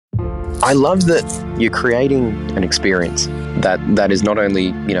I love that you're creating an experience that is not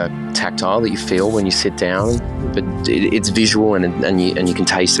only, tactile, that you feel when you sit down, but it's visual and you can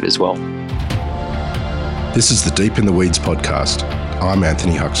taste it as well. This is the Deep in the Weeds podcast. I'm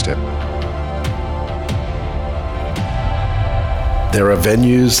Anthony Huckstep. There are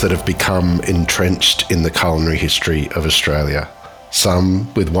venues that have become entrenched in the culinary history of Australia.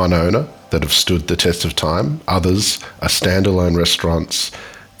 Some with one owner that have stood the test of time. Others are standalone restaurants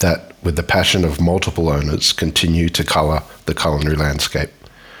that, with the passion of multiple owners, continue to colour the culinary landscape.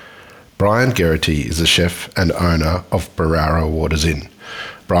 Brian Geraghty is a chef and owner of Berowra Waters Inn.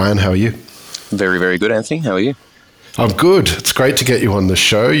 Brian, how are you? Very, very good, Anthony. How are you? I'm good. It's great to get you on the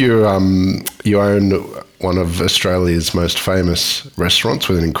show. You own one of Australia's most famous restaurants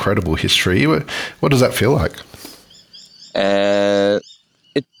with an incredible history. What does that feel like?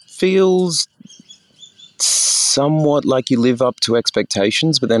 It feels somewhat like you live up to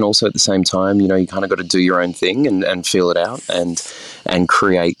expectations, but then also at the same time, you kind of got to do your own thing and feel it out and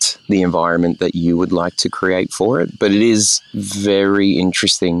create the environment that you would like to create for it. But it is very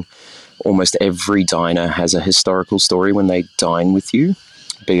interesting. Almost every diner has a historical story when they dine with you,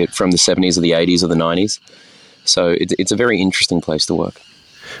 be it from the 70s or the 80s or the 90s. So it's a very interesting place to work.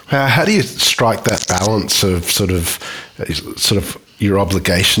 How do you strike that balance of sort of your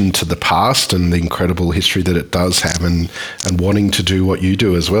obligation to the past and the incredible history that it does have and wanting to do what you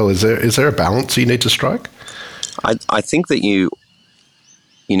do as well? Is there a balance you need to strike? I think that you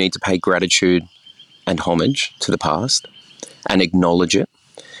need to pay gratitude and homage to the past and acknowledge it,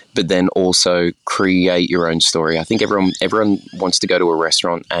 but then also create your own story. I think everyone wants to go to a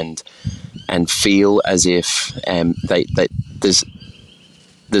restaurant and feel as if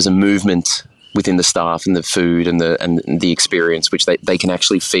there's a movement within the staff and the food and the experience, which they can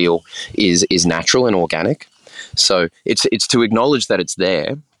actually feel is natural and organic. So it's to acknowledge that it's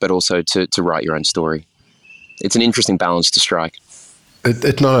there, but also to write your own story. It's an interesting balance to strike.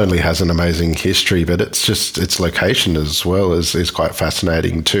 It not only has an amazing history, but its location as well is quite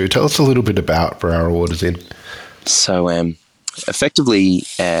fascinating too. Tell us a little bit about Berowra Waters Inn. So effectively,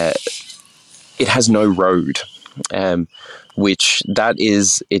 it has no road, which that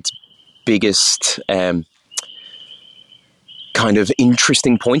is its biggest kind of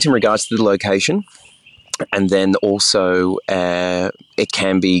interesting point in regards to the location. And then also it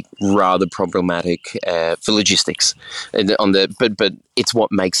can be rather problematic for logistics but it's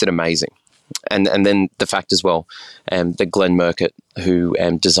what makes it amazing. And then the fact as well that Glenn Murcutt, who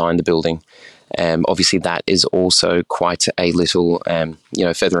designed the building, obviously that is also quite a little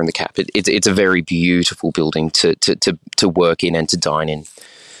feather in the cap. It's a very beautiful building to work in and to dine in.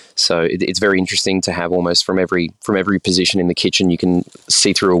 So it's very interesting to have almost from every position in the kitchen. You can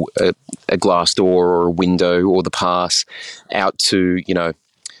see through a glass door or a window or the pass out to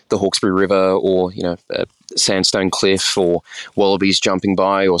the Hawkesbury River or a sandstone cliff or wallabies jumping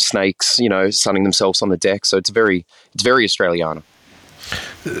by or snakes sunning themselves on the deck. So it's very Australiana.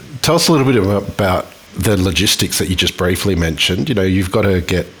 Tell us a little bit about the logistics that you just briefly mentioned. You've got to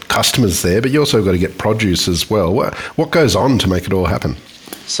get customers there, but you also got to get produce as well. What goes on to make it all happen?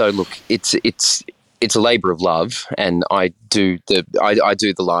 So look, it's a labour of love, and I do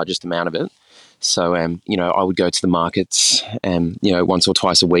the largest amount of it. So I would go to the markets once or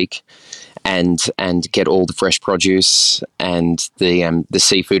twice a week, and get all the fresh produce and the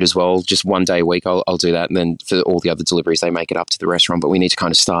seafood as well. Just one day a week, I'll do that, and then for all the other deliveries, they make it up to the restaurant. But we need to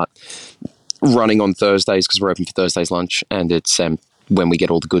kind of start running on Thursdays because we're open for Thursday's lunch, and it's when we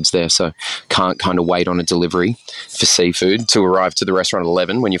get all the goods there. So can't kind of wait on a delivery for seafood to arrive to the restaurant at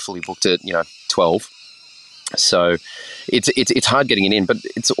 11 when you're fully booked at 12. So it's hard getting it in, but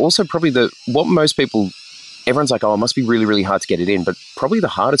it's also probably what most people, everyone's like, oh, it must be really, really hard to get it in. But probably the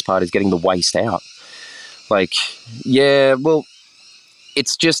hardest part is getting the waste out. Like, yeah, well,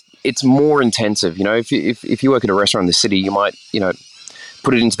 it's more intensive. If you work at a restaurant in the city, you might,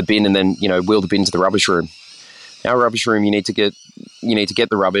 put it into the bin and then, wheel the bin to the rubbish room. Our rubbish room, you need to get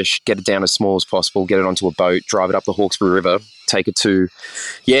the rubbish, get it down as small as possible, get it onto a boat, drive it up the Hawkesbury River, take it to,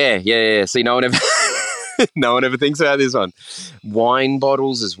 See, no one ever thinks about this one. Wine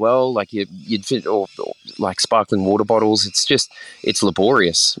bottles as well, like you'd fit, or like sparkling water bottles. It's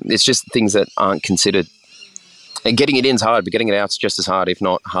laborious. It's just things that aren't considered. And getting it in's hard, but getting it out's just as hard, if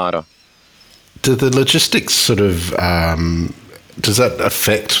not harder. Do the logistics sort of does that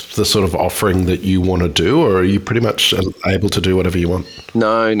affect the sort of offering that you want to do, or are you pretty much able to do whatever you want?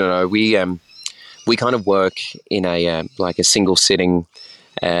 No. We kind of work in a single sitting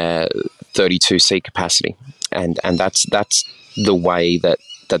 32 seat capacity, and that's the way that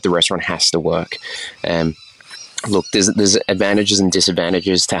the restaurant has to work. look, there's advantages and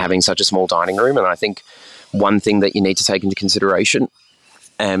disadvantages to having such a small dining room, and I think one thing that you need to take into consideration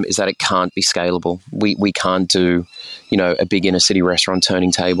is that it can't be scalable. We can't do, a big inner city restaurant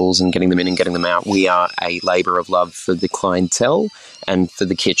turning tables and getting them in and getting them out. We are a labour of love for the clientele and for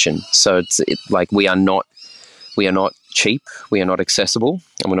the kitchen. So it's like we are not cheap, we are not accessible,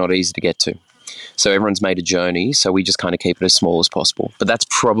 and we're not easy to get to. So everyone's made a journey. So we just kind of keep it as small as possible. But that's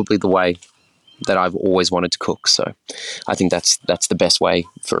probably the way that I've always wanted to cook. So I think that's the best way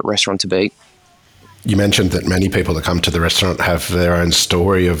for a restaurant to be. You mentioned that many people that come to the restaurant have their own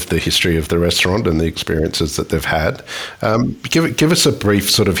story of the history of the restaurant and the experiences that they've had. Give us a brief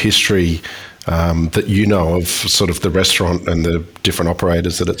sort of history that you know of sort of the restaurant and the different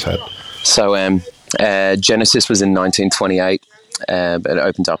operators that it's had. So Genesis was in 1928. But it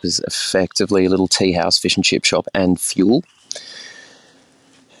opened up as effectively a little tea house, fish and chip shop, and fuel.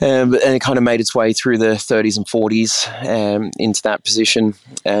 And it kind of made its way through the 30s and 40s into that position.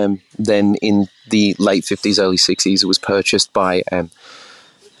 Then in the late 50s, early 60s, it was purchased by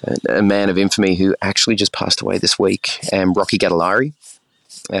a man of infamy who actually just passed away this week, Rocky Geraghty.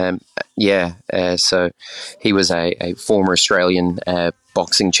 So he was a former Australian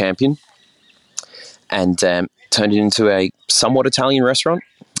boxing champion and turned it into a somewhat Italian restaurant,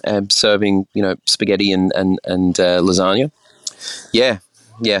 serving, spaghetti and lasagna. Yeah.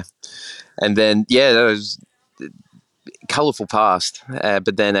 And then, that was colourful past.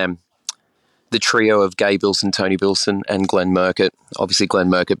 But then the trio of Gay Bilson, Tony Bilson, and Glenn Murcutt, obviously Glenn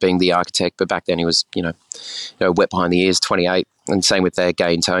Murcutt being the architect, but back then he was, wet behind the ears, 28. And same with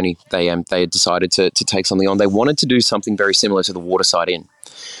Gay and Tony. They had decided to take something on. They wanted to do something very similar to the Waterside Inn.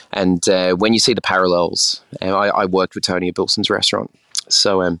 And when you see the parallels, I worked with Tony at Bilson's restaurant.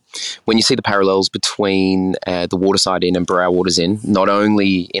 So when you see the parallels between the Waterside Inn and Berowra's Inn, not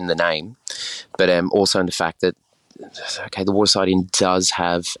only in the name, but also in the fact that, the Waterside Inn does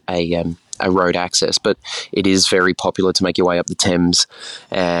have a road access, but it is very popular to make your way up the Thames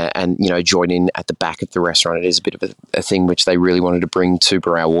and, join in at the back of the restaurant. It is a bit of a thing which they really wanted to bring to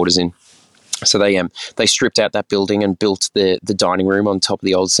Berowra's Inn. So they stripped out that building and built the dining room on top of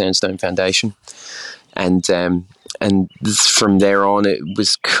the old sandstone foundation, and from there on, it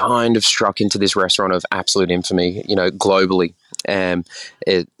was kind of struck into this restaurant of absolute infamy, globally.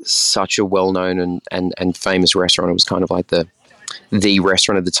 It's such a well-known and famous restaurant. It was kind of like the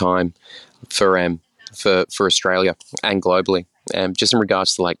restaurant of the time for Australia and globally, just in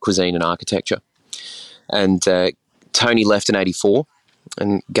regards to like cuisine and architecture. And Tony left in '84.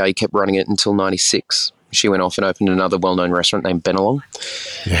 And Gay kept running it until 96. She went off and opened another well-known restaurant named Benelong.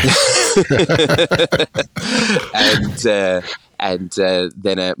 Yeah.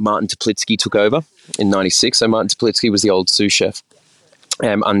 Then Martin Teplitsky took over in 96. So Martin Teplitsky was the old sous chef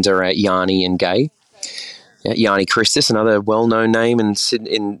under Yanni and Gay. Yanni Christus, another well-known name in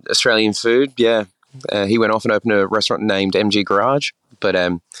Australian food. Yeah, he went off and opened a restaurant named MG Garage. But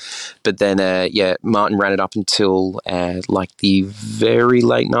then, Martin ran it up until like the very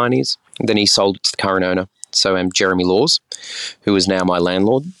late 90s. Then he sold it to the current owner, so Jeremy Laws, who is now my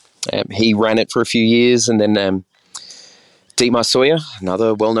landlord. He ran it for a few years, and then Dietmar Sawyer,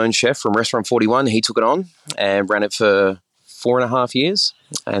 another well-known chef from Restaurant 41, he took it on and ran it for 4.5 years.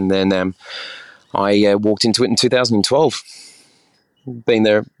 And then I walked into it in 2012. Been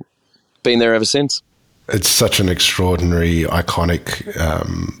there ever since. It's such an extraordinary, iconic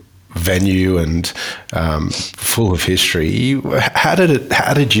venue and full of history. How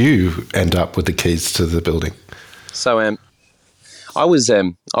did you end up with the keys to the building? So I was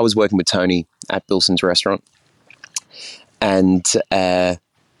working with Tony at Bilson's restaurant, and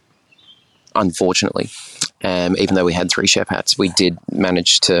unfortunately, even though we had 3 chef hats, we did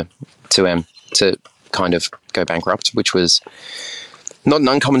manage to kind of go bankrupt, which was not an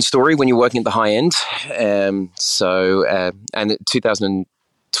uncommon story when you're working at the high end. And in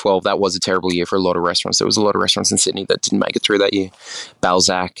 2012, that was a terrible year for a lot of restaurants. There was a lot of restaurants in Sydney that didn't make it through that year.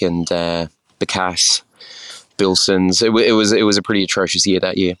 Balzac and Baccass, Bilson's. It was a pretty atrocious year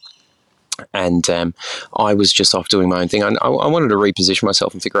that year. And I was just off doing my own thing. I wanted to reposition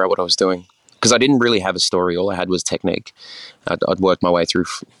myself and figure out what I was doing, because I didn't really have a story. All I had was technique. I'd worked my way through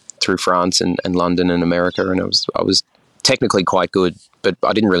France and London and America, and I was technically quite good, but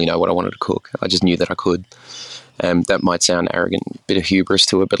I didn't really know what I wanted to cook. I just knew that I could. That might sound arrogant, a bit of hubris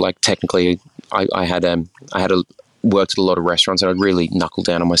to it, but like technically, I had worked at a lot of restaurants, and I'd really knuckled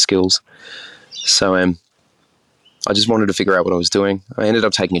down on my skills. So I just wanted to figure out what I was doing. I ended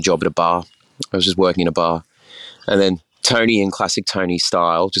up taking a job at a bar. I was just working in a bar, and then Tony, in classic Tony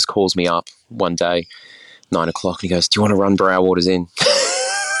style, just calls me up one day, 9 o'clock, and he goes, "Do you want to run Berowra's Inn?"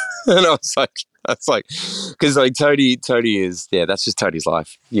 And I was like, That's like, because like Tony is, yeah, that's just Tony's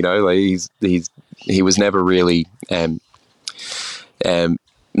life. Like he was never really um,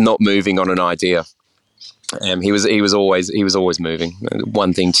 not moving on an idea. He was always moving.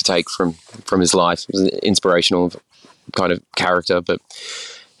 One thing to take from his life, it was an inspirational kind of character. But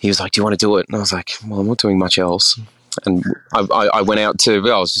he was like, "Do you want to do it?" And I was like, "Well, I'm not doing much else." And I went out to.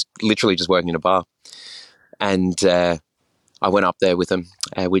 Well, I was just literally just working in a bar, and I went up there with him,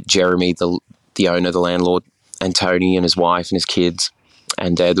 with Jeremy, the owner, the landlord, and Tony and his wife and his kids.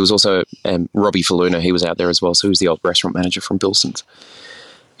 And there was also Robbie Faluna. He was out there as well. So he was the old restaurant manager from Bilson's.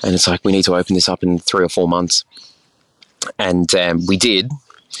 And it's like, we need to open this up in 3 or 4 months. And we did,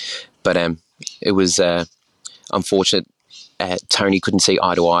 but it was unfortunate. Tony couldn't see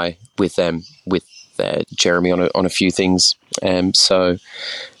eye to eye with Jeremy on a few things. So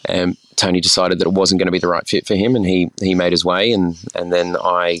Tony decided that it wasn't going to be the right fit for him, and he made his way. And then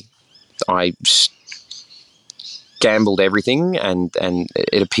I gambled everything, and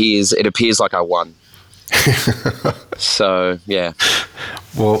it appears like I won. So yeah.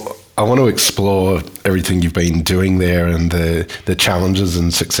 Well, I want to explore everything you've been doing there and the challenges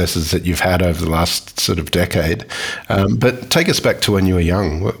and successes that you've had over the last sort of decade. But take us back to when you were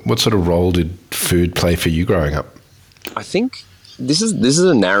young. What sort of role did food play for you growing up? I think this is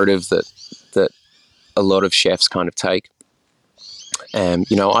a narrative that a lot of chefs kind of take.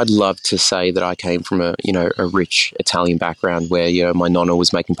 I'd love to say that I came from a rich Italian background where, my nonna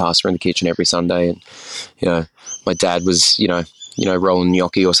was making pasta in the kitchen every Sunday, and, my dad was, rolling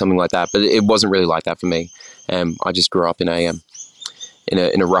gnocchi or something like that. But it wasn't really like that for me. I just grew up in a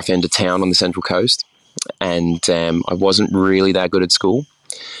rough end of town on the Central Coast, and I wasn't really that good at school.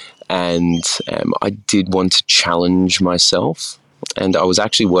 And I did want to challenge myself, and I was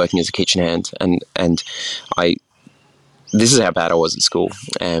actually working as a kitchen hand, and this is how bad I was at school.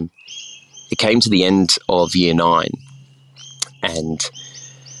 It came to the end of year 9, and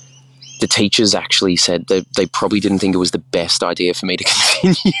the teachers actually said that they probably didn't think it was the best idea for me to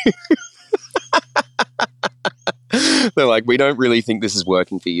continue. They're like, "We don't really think this is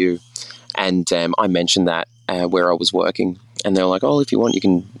working for you." And I mentioned that where I was working, and they're like, "Oh, if you want, you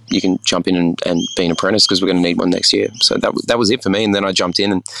can jump in and be an apprentice, because we're going to need one next year." So that was it for me. And then I jumped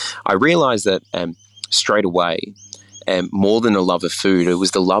in, and I realized that straight away, more than a love of food, it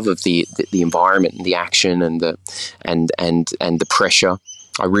was the love of the environment and the action and the pressure.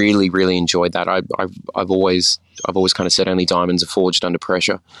 I really, really enjoyed that. I've always kind of said only diamonds are forged under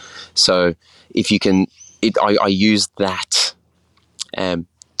pressure. So if you can, I used that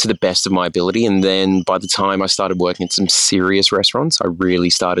to the best of my ability. And then by the time I started working at some serious restaurants, I really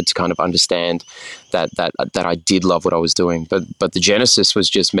started to kind of understand that I did love what I was doing. But the genesis was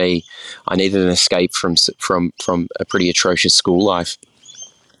just me. I needed an escape from a pretty atrocious school life,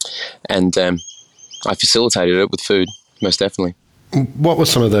 and I facilitated it with food, most definitely. What were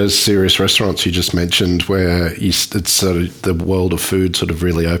some of those serious restaurants you just mentioned where it's sort of the world of food sort of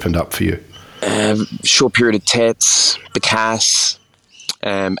really opened up for you? Short period of Tets, Bacchus,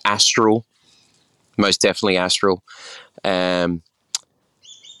 Astral, most definitely Astral. A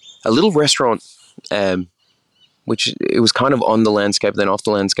little restaurant, which it was kind of on the landscape, then off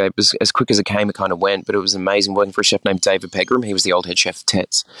the landscape. As quick as it came, it kind of went. But it was amazing working for a chef named David Pegram. He was the old head chef of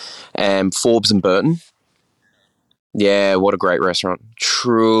Tets. Forbes and Burton. Yeah, what a great restaurant.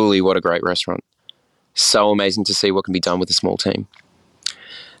 Truly, what a great restaurant. So amazing to see what can be done with a small team.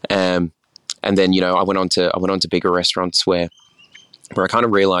 And then, I went on to bigger restaurants where I kind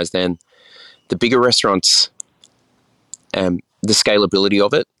of realized then the bigger restaurants, the scalability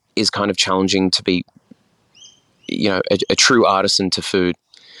of it is kind of challenging to be, a true artisan to food.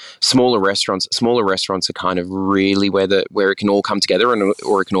 Smaller restaurants are kind of really where it can all come together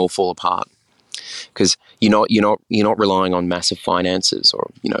or it can all fall apart. Because you're not relying on massive finances or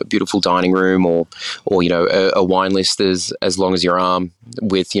a beautiful dining room or a wine list as long as your arm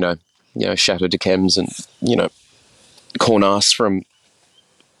with Chateau de Chems and Cornas from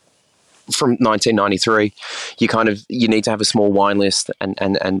 1993. You need to have a small wine list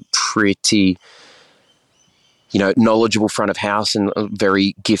and pretty knowledgeable front of house and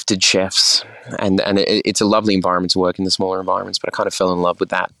very gifted chefs, and it's a lovely environment to work in, the smaller environments. But I kind of fell in love with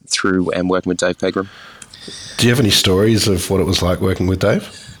that through working with Dave Pegram. Do you have any stories of what it was like working with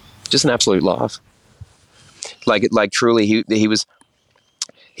Dave? Just an absolute laugh. Like truly, he was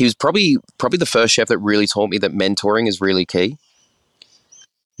probably the first chef that really taught me that mentoring is really key.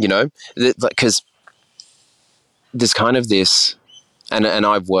 Because there's kind of this, and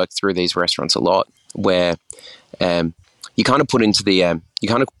I've worked through these restaurants a lot where you kind of put into the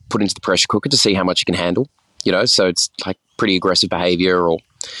pressure cooker to see how much you can handle. So it's like pretty aggressive behavior, or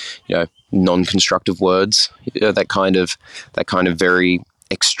non-constructive words, that kind of very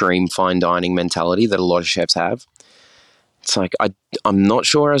extreme fine dining mentality that a lot of chefs have. It's like I'm not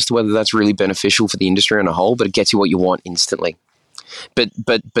sure as to whether that's really beneficial for the industry on a whole, but it gets you what you want instantly. But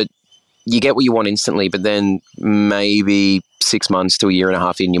you get what you want instantly, but then maybe 6 months to a year and a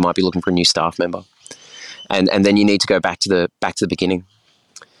half in, you might be looking for a new staff member, and then you need to go back to the beginning,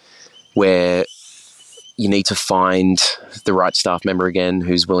 where you need to find the right staff member again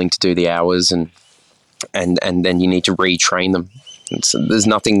who's willing to do the hours, and then you need to retrain them. So there's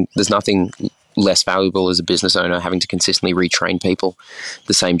nothing less valuable as a business owner having to consistently retrain people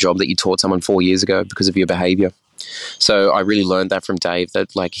the same job that you taught someone 4 years ago because of your behavior. So I really learned that from Dave,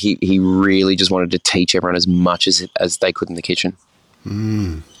 that like he really just wanted to teach everyone as much as they could in the kitchen.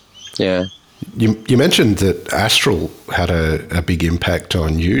 Yeah. You mentioned that Astral had a big impact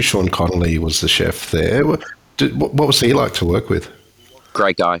on you. Sean Connolly was the chef there. What was he like to work with?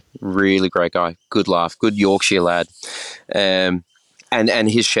 Great guy, really great guy. Good laugh, good Yorkshire lad, and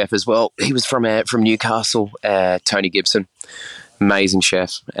his chef as well. He was from Newcastle. Tony Gibson, amazing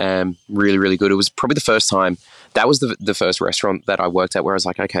chef. Really really good. It was probably the first time. That was the first restaurant that I worked at where I was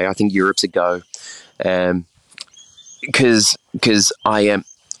like, okay, I think Europe's a go, because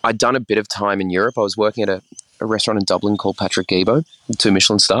I'd done a bit of time in Europe. I was working at a restaurant in Dublin called Patrick Guibo, 2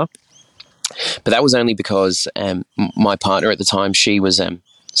 Michelin star. But that was only because my partner at the time, she was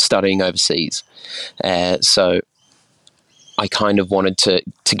studying overseas. So I kind of wanted to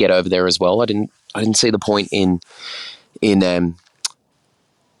get over there as well. I didn't see the point in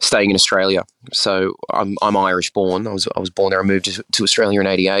staying in Australia. So I'm Irish born. I was born there. I moved to Australia in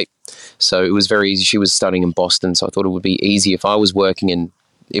 '88. So it was very easy. She was studying in Boston, so I thought it would be easy if I was working and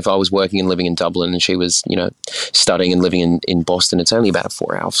living in Dublin, and she was, studying and living in Boston. It's only about a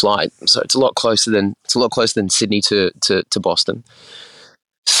 4-hour flight, so it's a lot closer than Sydney to Boston.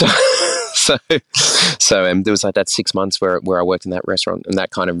 So, there was like that 6 months where I worked in that restaurant, and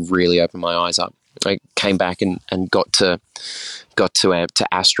that kind of really opened my eyes up. I came back and got to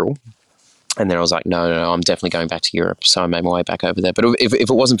Astral, and then I was like, no, I'm definitely going back to Europe. So I made my way back over there. But if it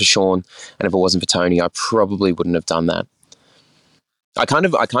wasn't for Sean and if it wasn't for Tony, I probably wouldn't have done that. I kind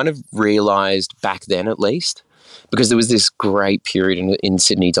of realised back then, at least, because there was this great period in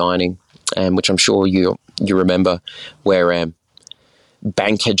Sydney dining, which I'm sure you remember, where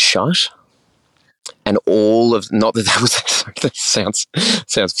Bank had shut, and all of, not that that was sorry, that sounds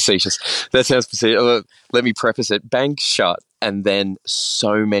facetious. That sounds facetious. Let me preface it. Bank shut, and then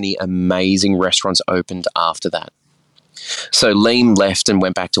so many amazing restaurants opened after that. So Liam left and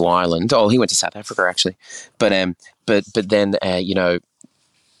went back to Ireland. Oh, he went to South Africa actually, but then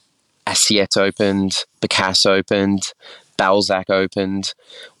Assiette opened, Bacchus opened, Balzac opened.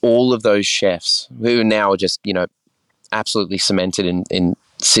 All of those chefs who now are just, absolutely cemented in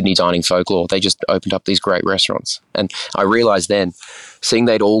Sydney dining folklore, they just opened up these great restaurants. And I realised then, seeing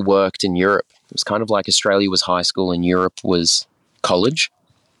they'd all worked in Europe, it was kind of like Australia was high school and Europe was college.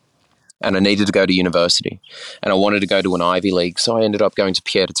 And I needed to go to university. And I wanted to go to an Ivy League, so I ended up going to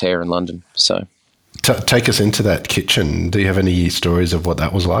Pied à Terre in London. So, take us into that kitchen. Do you have any stories of what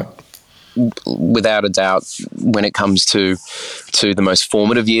that was like? Without a doubt, when it comes to the most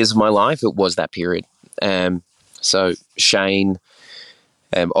formative years of my life, it was that period. So Shane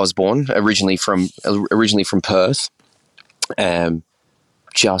Osborne, originally from Perth,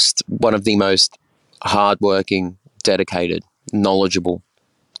 just one of the most hardworking, dedicated, knowledgeable,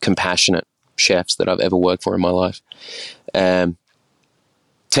 compassionate chefs that I've ever worked for in my life.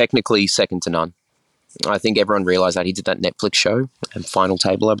 Technically second to none. I think everyone realised that. He did that Netflix show, Final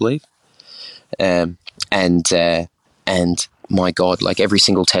Table, I believe. And my God, like every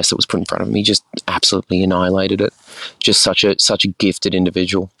single test that was put in front of me, just absolutely annihilated it. Just such a gifted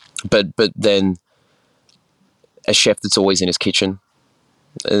individual. But then a chef that's always in his kitchen,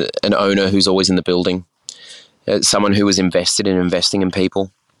 an owner who's always in the building, someone who was invested in investing in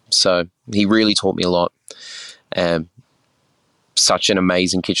people. So he really taught me a lot. Such an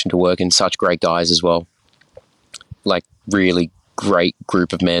amazing kitchen to work in, such great guys as well. Like really great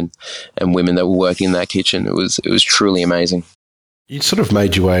group of men and women that were working in that kitchen. It was truly amazing. You sort of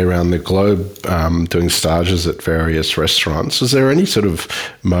made your way around the globe doing stages at various restaurants. Is there any sort of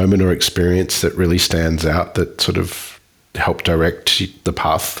moment or experience that really stands out that sort of helped direct the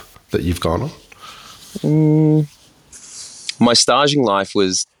path that you've gone on? My staging life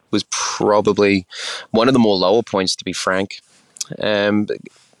was probably one of the more lower points, to be frank.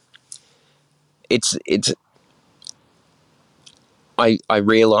 I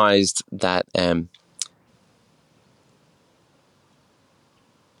realised that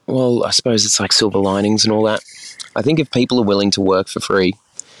well, I suppose it's like silver linings and all that. I think if people are willing to work for free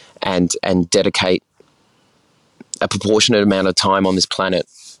and dedicate a proportionate amount of time on this planet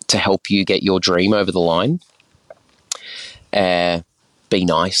to help you get your dream over the line, be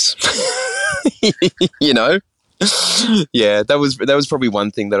nice. You know? Yeah, that was probably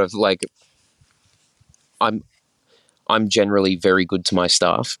one thing that I've like. I'm generally very good to my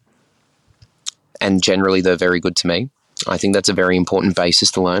staff, and generally they're very good to me. I think that's a very important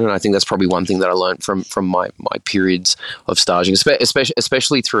basis to learn, and I think that's probably one thing that I learned from my periods of staging,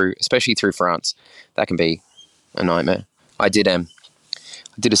 especially through France. That can be a nightmare. I did a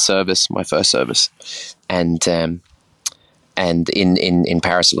service, my first service, and in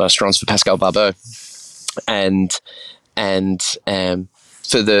Paris at La Restaurants for Pascal Barbeau, and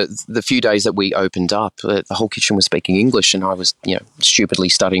for the few days that we opened up, the whole kitchen was speaking English, and I was, stupidly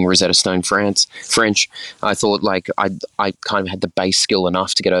studying Rosetta Stone French. I thought like I kind of had the base skill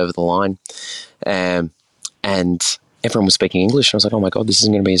enough to get over the line, and everyone was speaking English. And I was like, oh my god, this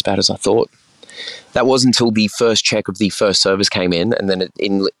isn't going to be as bad as I thought. That wasn't until the first check of the first service came in, and then it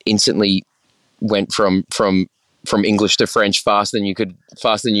instantly went from English to French faster than you could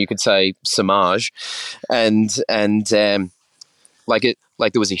say samage, and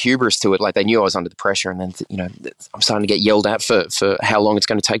like there was a hubris to it. Like they knew I was under the pressure, and then I'm starting to get yelled at for how long it's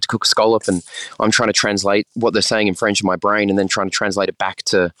going to take to cook a scallop, and I'm trying to translate what they're saying in French in my brain, and then trying to translate it back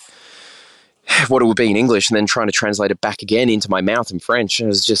to what it would be in English, and then trying to translate it back again into my mouth in French. And it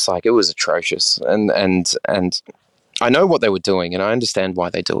was just like, it was atrocious, and I know what they were doing, and I understand why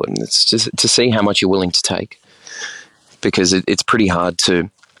they do it, and it's just to see how much you're willing to take, because it's pretty hard to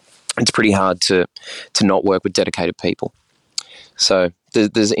not work with dedicated people. So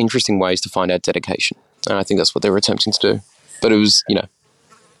there's interesting ways to find out dedication, and I think that's what they were attempting to do. But it was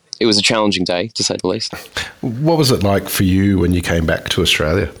a challenging day, to say the least. What was it like for you when you came back to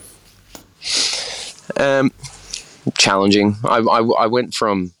Australia? Challenging. I went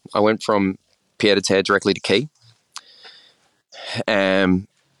from pied-à-terre directly to quay,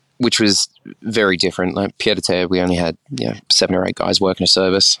 which was very different. Like pied-à-terre, we only had 7 or 8 guys working a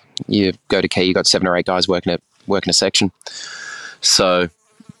service. You go to quay, you got 7 or 8 guys working a section. So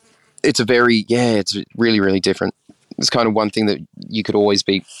it's it's really, really different. It's kind of one thing that you could always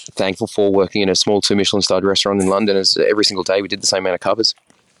be thankful for working in a small 2 Michelin-starred restaurant in London is every single day we did the same amount of covers.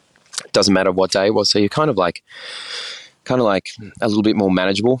 It doesn't matter what day it was. So you're kind of like a little bit more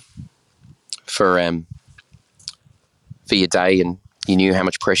manageable for your day, and you knew how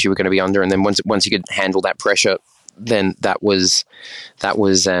much pressure you were going to be under. And then once you could handle that pressure, then that was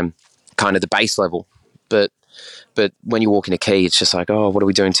kind of the base level. But when you walk in a quay, it's just like, oh, what are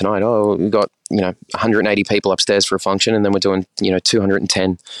we doing tonight? Oh, we've got 180 people upstairs for a function, and then we're doing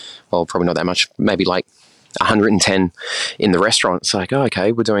 210. Well, probably not that much. Maybe like 110 in the restaurant. It's like, oh,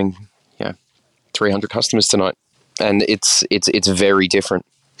 okay, we're doing 300 customers tonight, and it's very different,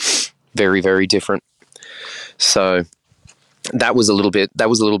 very, very different. So that was a little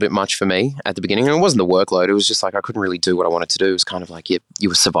bit much for me at the beginning. And it wasn't the workload. It was just like I couldn't really do what I wanted to do. It was kind of like you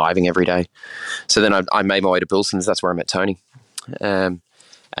were surviving every day. So then I made my way to Bilson's. That's where I met Tony. And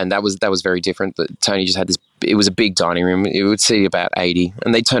that was very different. But Tony just had this. It was a big dining room. It would see about 80,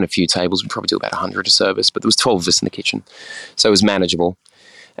 and they'd turn a few tables. We'd probably do about 100 a service. But there was 12 of us in the kitchen, so it was manageable.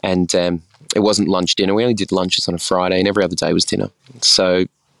 And it wasn't lunch dinner. We only did lunches on a Friday, and every other day was dinner. So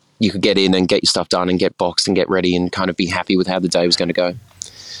you could get in and get your stuff done and get boxed and get ready and kind of be happy with how the day was going to go.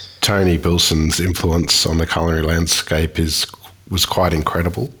 Tony Bilson's influence on the culinary landscape was quite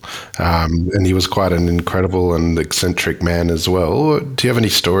incredible. And he was quite an incredible and eccentric man as well. Do you have any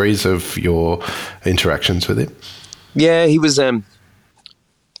stories of your interactions with him? Yeah, he was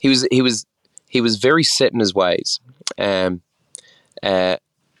very set in his ways, but at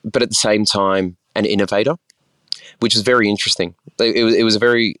the same time an innovator, which is very interesting. It was a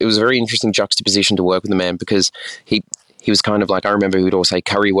very interesting juxtaposition to work with the man, because he was kind of like, I remember he would always say,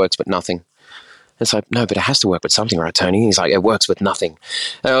 curry works with nothing. And it's like, no, but it has to work with something, right, Tony? And he's like, it works with nothing.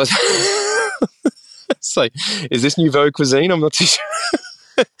 And I was it's like, is this nouveau cuisine? I'm not too sure.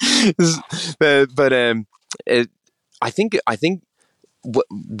 but I think what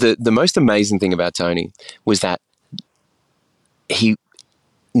the most amazing thing about Tony was that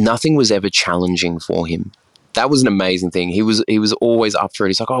nothing was ever challenging for him. That was an amazing thing. He was always up for it.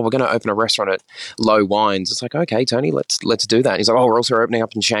 He's like, oh, we're going to open a restaurant at Low Wines. It's like, okay, Tony, let's do that. He's like, oh, we're also opening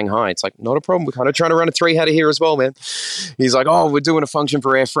up in Shanghai. It's like, not a problem. We're kind of trying to run a 3-header here as well, man. He's like, oh, we're doing a function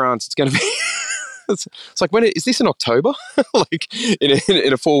for Air France. It's going to be it's like, when is this in October? Like in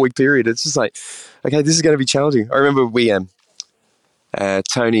a 4-week period. It's just like, okay, this is going to be challenging. I remember we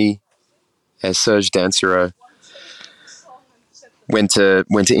Tony, Serge Dansereau, went to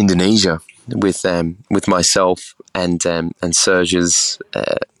Indonesia with myself and Serge's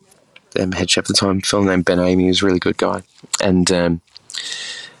head chef at the time, a fellow named Ben Amy, who's a really good guy, and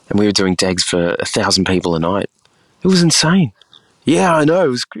we were doing degs for 1,000 people a night. It was insane. Yeah, I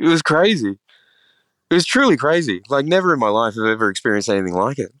know. It was crazy. It was truly crazy. Like, never in my life have I ever experienced anything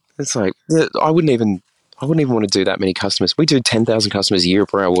like it. It's like, yeah, I wouldn't even want to do that many customers. We do 10,000 customers a year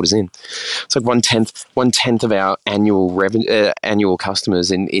per our orders in. It's like one tenth of our annual customers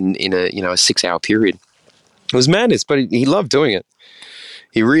in a a 6 hour period. It was madness, but he loved doing it.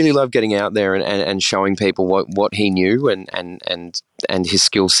 He really loved getting out there and showing people what he knew and his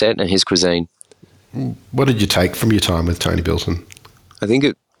skill set and his cuisine. What did you take from your time with Tony Bilton? I think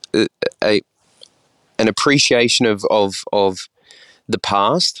an appreciation of the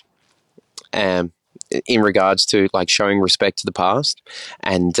past, in regards to like showing respect to the past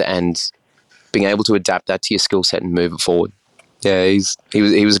and being able to adapt that to your skill set and move it forward. Yeah,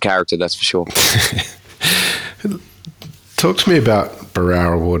 he was a character, that's for sure. Talk to me about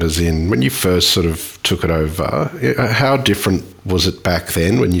Berowra Waters Inn. When you first sort of took it over, how different was it back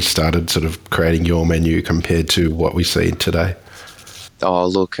then when you started sort of creating your menu compared to what we see today? Oh,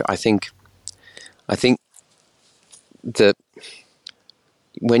 look, I think that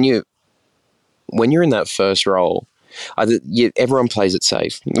when you're in that first role, everyone plays it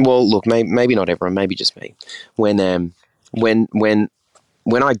safe. Well, look, maybe not everyone, maybe just me. When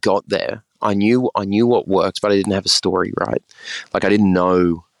I got there, I knew what worked, but I didn't have a story, right? Like, I didn't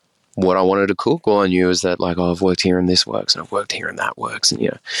know what I wanted to cook. All I knew is that, like, oh, I've worked here and this works, and I've worked here and that works,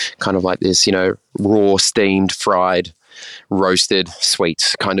 and kind of like this, raw, steamed, fried, roasted,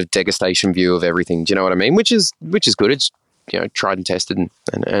 sweet kind of degustation view of everything. Do you know what I mean? Which is good. It's tried and tested, and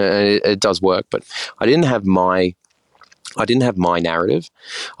it does work. But I didn't have my narrative.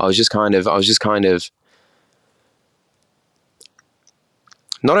 I was just kind of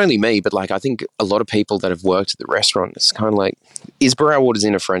not only me, but like I think a lot of people that have worked at the restaurant, it's kind of like, is Berowra Waters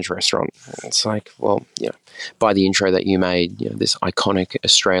Inn a French restaurant? It's like, well, by the intro that you made, this iconic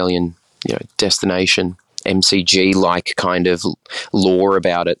Australian, destination, MCG like kind of lore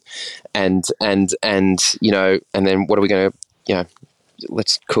about it, and then what are we going to,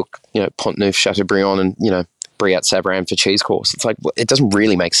 let's cook, Pont Neuf, Chateaubriand, and Briat Savran for cheese course. It's like, well, it doesn't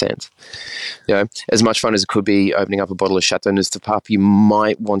really make sense. As much fun as it could be opening up a bottle of Chateau Neuf de Pape, you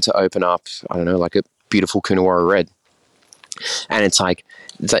might want to open up, I don't know, like a beautiful Coonawarra Red. And it's like,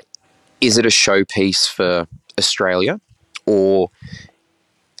 is it a showpiece for Australia, or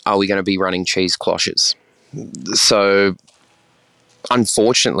are we going to be running cheese cloches? So,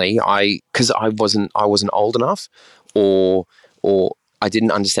 unfortunately, because I wasn't old enough, or I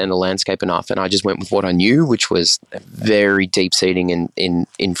didn't understand the landscape enough, and I just went with what I knew, which was very deep seating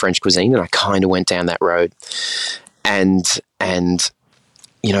in French cuisine, and I kind of went down that road. And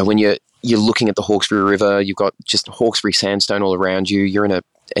when you're looking at the Hawkesbury River, you've got just Hawkesbury sandstone all around you. You're in a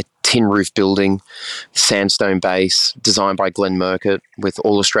tin roof building, sandstone base, designed by Glenn Murcutt, with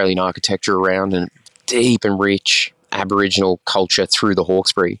all Australian architecture around, and deep and rich Aboriginal culture through the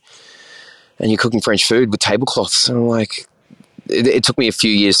Hawkesbury. And you're cooking French food with tablecloths. And I'm like, it took me a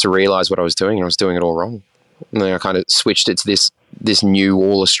few years to realise what I was doing, and I was doing it all wrong. And then I kind of switched it to this new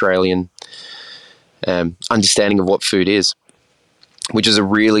all-Australian understanding of what food is, which is a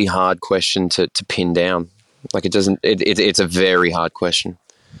really hard question to pin down. Like, it's a very hard question.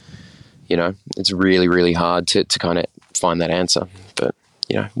 It's really, really hard to kind of find that answer. But,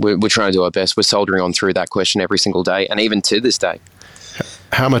 we're trying to do our best. We're soldering on through that question every single day, and even to this day.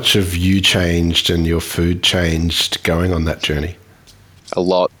 How much have you changed and your food changed going on that journey? A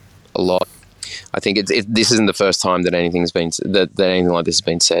lot. I think this isn't the first time that anything's been that anything like this has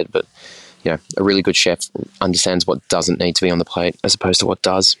been said. But a really good chef understands what doesn't need to be on the plate as opposed to what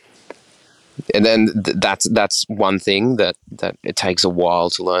does. And then that's one thing that it takes a while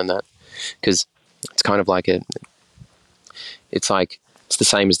to learn that, because it's kind of like it's the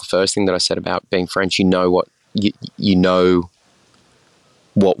same as the first thing that I said about being French. You know what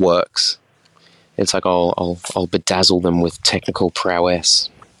what works. It's like I'll bedazzle them with technical prowess,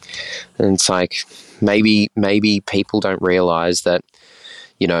 and it's like maybe people don't realize that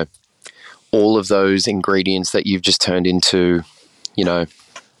all of those ingredients that you've just turned into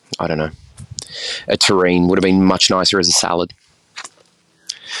I don't know, a terrine would have been much nicer as a salad.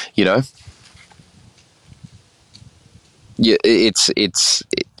 Yeah, it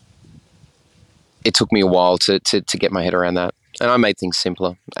took me a while to get my head around that. And I made things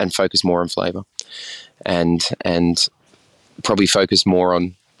simpler and focused more on flavour, and probably focused more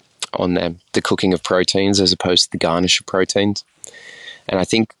on the cooking of proteins as opposed to the garnish of proteins. And I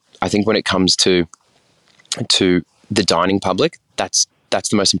think when it comes to the dining public, that's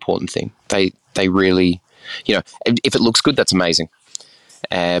the most important thing. They really, if it looks good, that's amazing.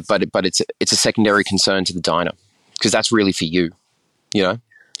 But it's a secondary concern to the diner, because that's really for you. You know,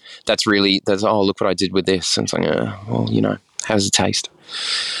 that's oh, look what I did with this, and it's like, well, how does it taste?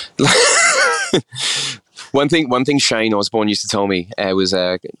 One thing Shane Osborne used to tell me was,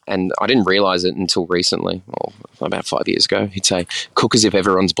 and I didn't realize it until recently, or about 5 years ago. He'd say, "Cook as if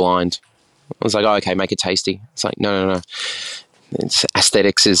everyone's blind." I was like, "Oh, okay, make it tasty." It's like, no. It's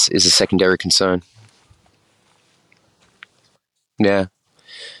aesthetics is a secondary concern. Yeah,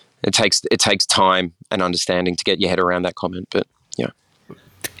 it takes time and understanding to get your head around that comment, but yeah.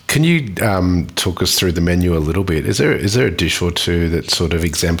 Can you talk us through the menu a little bit? Is there a dish or two that sort of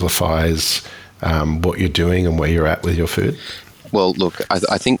exemplifies what you're doing and where you're at with your food? Well, look,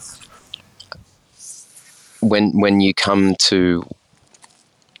 I think when you come to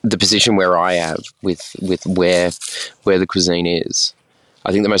the position where I have with where the cuisine is,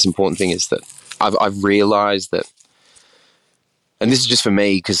 I think the most important thing is that I've realised that, and this is just for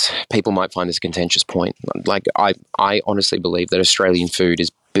me because people might find this a contentious point. Like I honestly believe that Australian food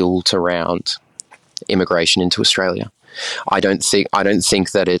is built around immigration into Australia. I don't think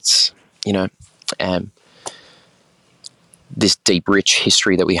that it's this deep, rich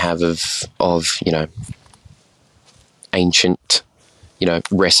history that we have of ancient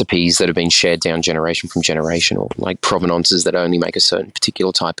recipes that have been shared down generation from generation, or like provenances that only make a certain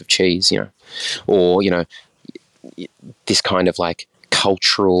particular type of cheese, or this kind of like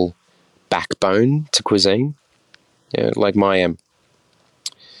cultural backbone to cuisine. Like my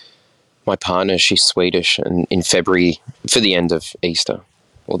partner, she's Swedish, and in February, for the end of Easter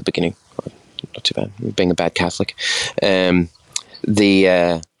or the beginning, not too bad, being a bad Catholic, they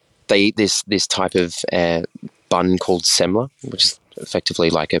eat this type of bun called semla, which is effectively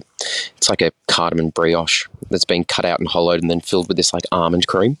it's like a cardamom brioche that's been cut out and hollowed and then filled with this like almond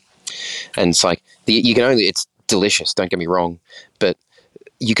cream. And it's like it's delicious, don't get me wrong, but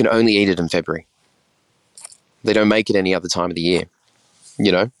you can only eat it in February. They don't make it any other time of the year.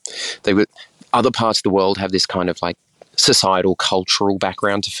 Other parts of the world have this kind of like societal, cultural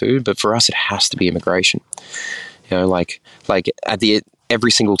background to food, but for us, it has to be immigration.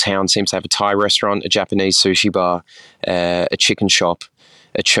 Every single town seems to have a Thai restaurant, a Japanese sushi bar, a chicken shop,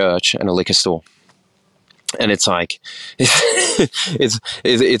 a church, and a liquor store. And it's like,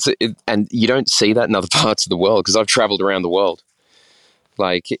 and you don't see that in other parts of the world, because I've traveled around the world.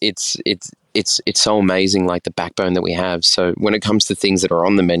 Like it's so amazing, like the backbone that we have. So when it comes to things that are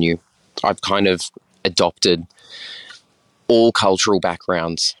on the menu, I've kind of adopted all cultural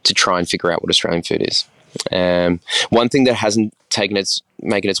backgrounds to try and figure out what Australian food is. One thing that hasn't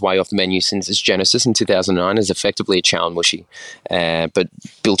making its way off the menu since its genesis in 2009 is effectively a chow and mushi, but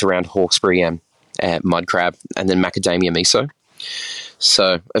built around Hawkesbury mud crab and then macadamia miso.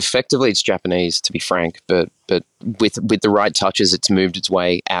 So effectively, it's Japanese, to be frank, but with the right touches, it's moved its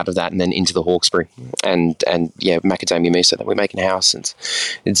way out of that and then into the Hawkesbury and macadamia miso that we make in house. And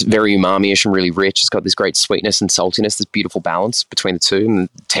it's very umami-ish and really rich. It's got this great sweetness and saltiness, this beautiful balance between the two, and the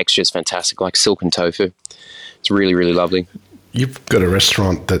texture is fantastic, like silken tofu. It's really, really lovely. You've got a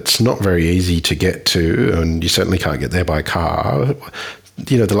restaurant that's not very easy to get to, and you certainly can't get there by car.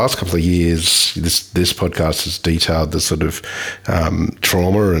 The last couple of years, this podcast has detailed the sort of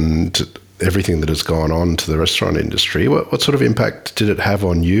trauma and everything that has gone on to the restaurant industry. What sort of impact did it have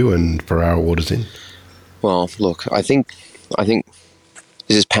on you and Berowra Waters Inn? Well, look, I think is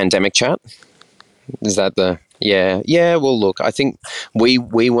this pandemic chat? Is that the yeah? Well, look, I think we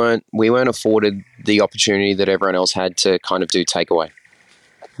weren't afforded the opportunity that everyone else had to kind of do takeaway.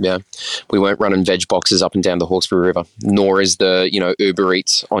 Yeah, we weren't running veg boxes up and down the Hawkesbury River, nor is the Uber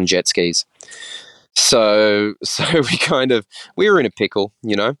Eats on jet skis. So we were in a pickle.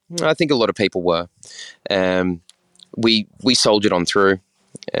 I think a lot of people were. We soldiered on through.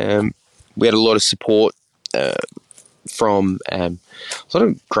 We had a lot of support from a lot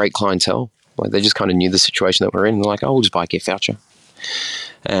of great clientele. Like they just kind of knew the situation that we're in. They're like, "Oh, we'll just buy a gift voucher."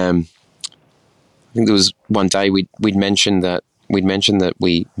 I think there was one day we'd mentioned that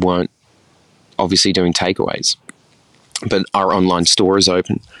we weren't obviously doing takeaways, but our online store is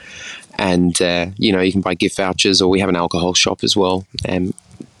open, and you can buy gift vouchers, or we have an alcohol shop as well. A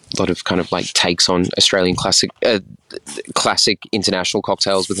lot of kind of like takes on Australian classic international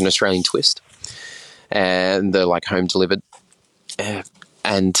cocktails with an Australian twist, and they're like home delivered. I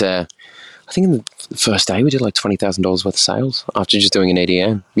think in the first day we did like $20,000 worth of sales after just doing an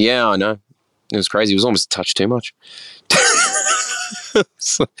EDM. Yeah, I know. It was crazy. It was almost a touch too much.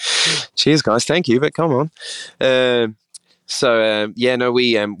 So, cheers, guys. Thank you, but come on. We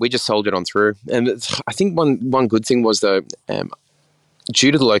just soldiered on through. And I think one good thing was, though,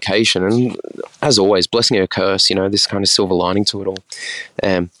 due to the location, and as always, blessing and a curse, this kind of silver lining to it all.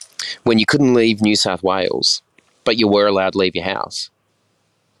 When you couldn't leave New South Wales, but you were allowed to leave your house,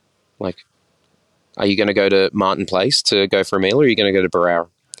 like, are you going to go to Martin Place to go for a meal, or are you going to go to Berowra?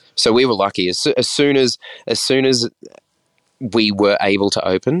 So we were lucky. As soon as we were able to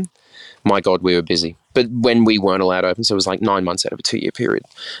open, my God, we were busy. But when we weren't allowed to open, so it was like 9 months out of a 2-year period,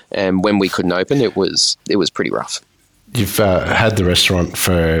 and when we couldn't open, it was pretty rough. You've had the restaurant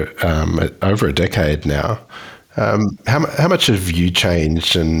for over a decade now. How much have you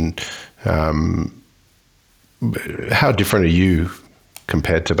changed, and how different are you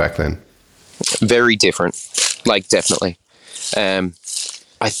compared to back then? Very different, like, definitely.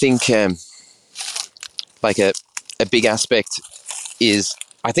 I think like a big aspect is,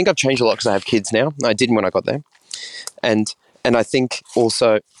 I think I've changed a lot because I have kids now. I didn't when I got there, and I think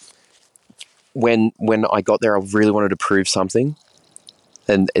also when I got there, I really wanted to prove something,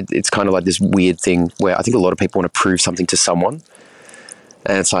 and it's kind of like this weird thing where I think a lot of people want to prove something to someone,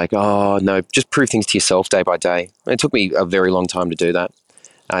 and it's like, oh no, just prove things to yourself day by day. And it took me a very long time to do that.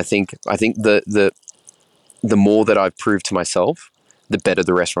 I think the more that I've proved to myself, the better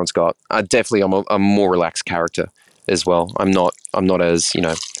the restaurant's got. I'm a more relaxed character as well. I'm not as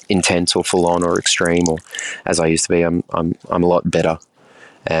intense or full on or extreme or as I used to be. I'm a lot better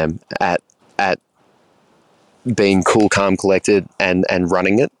at being cool, calm, collected, and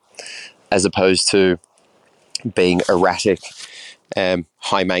running it, as opposed to being erratic,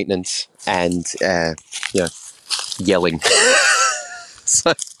 high maintenance, and yelling.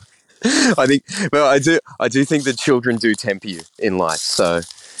 So I think, well, I do think that children do temper you in life. So,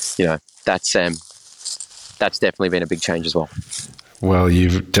 that's definitely been a big change as well. Well,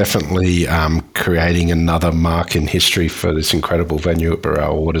 you're definitely creating another mark in history for this incredible venue at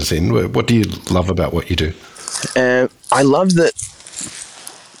Berowra Waters Inn. What do you love about what you do? I love that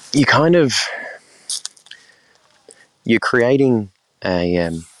you're creating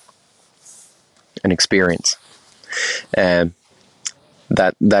an experience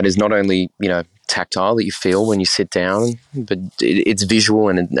that is not only tactile, that you feel when you sit down, but it's visual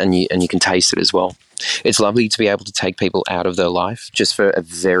and you can taste it as well. It's lovely to be able to take people out of their life just for a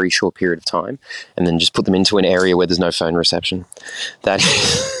very short period of time, and then just put them into an area where there's no phone reception. That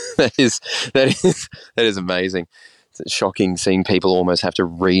is amazing. It's shocking seeing people almost have to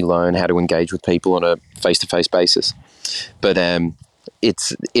relearn how to engage with people on a face-to-face basis. But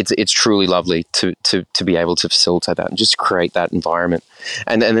it's truly lovely to be able to facilitate that and just create that environment,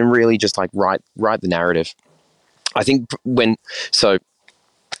 and then really just like write the narrative. I think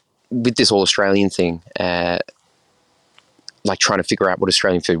with this all Australian thing, like trying to figure out what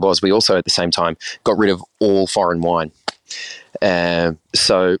Australian food was, we also at the same time got rid of all foreign wine.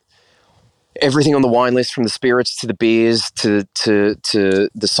 So everything on the wine list, from the spirits to the beers to the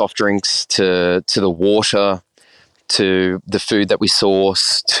soft drinks to the water, to the food that we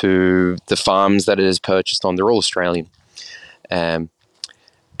source, to the farms that it is purchased on, they're all Australian. And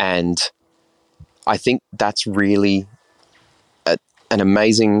I think that's really an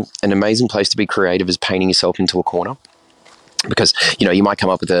amazing place to be creative, is painting yourself into a corner. Because, you might come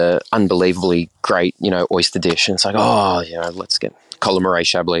up with an unbelievably great, oyster dish, and it's like, oh, let's get Colin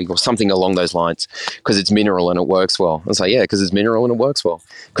Chablis or something along those lines, because it's mineral and it works well. It's like, yeah, because it's mineral and it works well.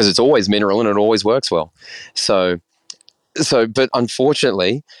 Because it's always mineral and it always works well. So, but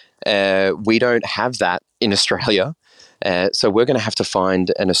unfortunately, we don't have that in Australia. So we're going to have to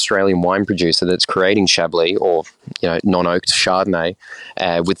find an Australian wine producer that's creating Chablis or non-oaked Chardonnay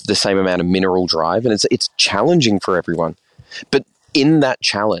with the same amount of mineral drive, and it's challenging for everyone. But in that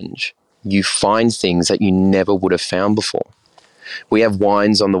challenge, you find things that you never would have found before. We have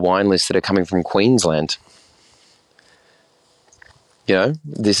wines on the wine list that are coming from Queensland.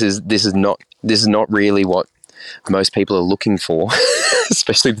 This is not really what most people are looking for,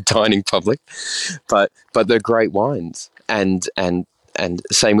 especially the dining public. But they're great wines, and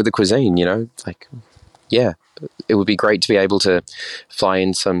same with the cuisine. Like, yeah, it would be great to be able to fly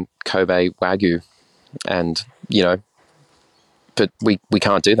in some Kobe Wagyu, and but we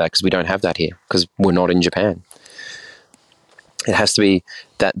can't do that because we don't have that here, because we're not in Japan. It has to be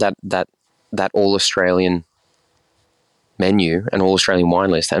that all Australian menu and all Australian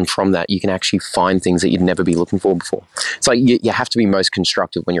wine list, and from that you can actually find things that you'd never be looking for before. It's like you have to be most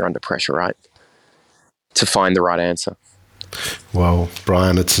constructive when you're under pressure, right? To find the right answer. Well,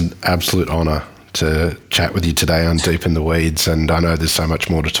 Brian, it's an absolute honour to chat with you today on Deep in the Weeds, and I know there's so much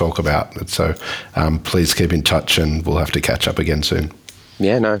more to talk about. So please keep in touch, and we'll have to catch up again soon.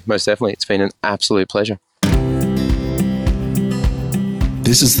 Yeah, no, most definitely. It's been an absolute pleasure.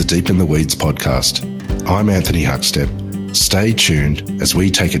 This is the Deep in the Weeds podcast. I'm Anthony Huckstep, Stay tuned as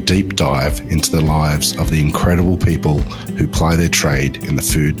we take a deep dive into the lives of the incredible people who ply their trade in the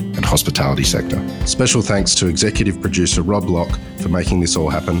food and hospitality sector. Special thanks to executive producer Rob Locke for making this all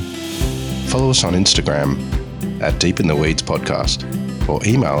happen. Follow us on Instagram at Deep in the Weeds Podcast, or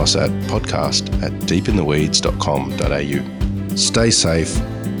email us at podcast@deepintheweeds.com.au. Stay safe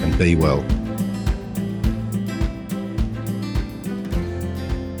and be well.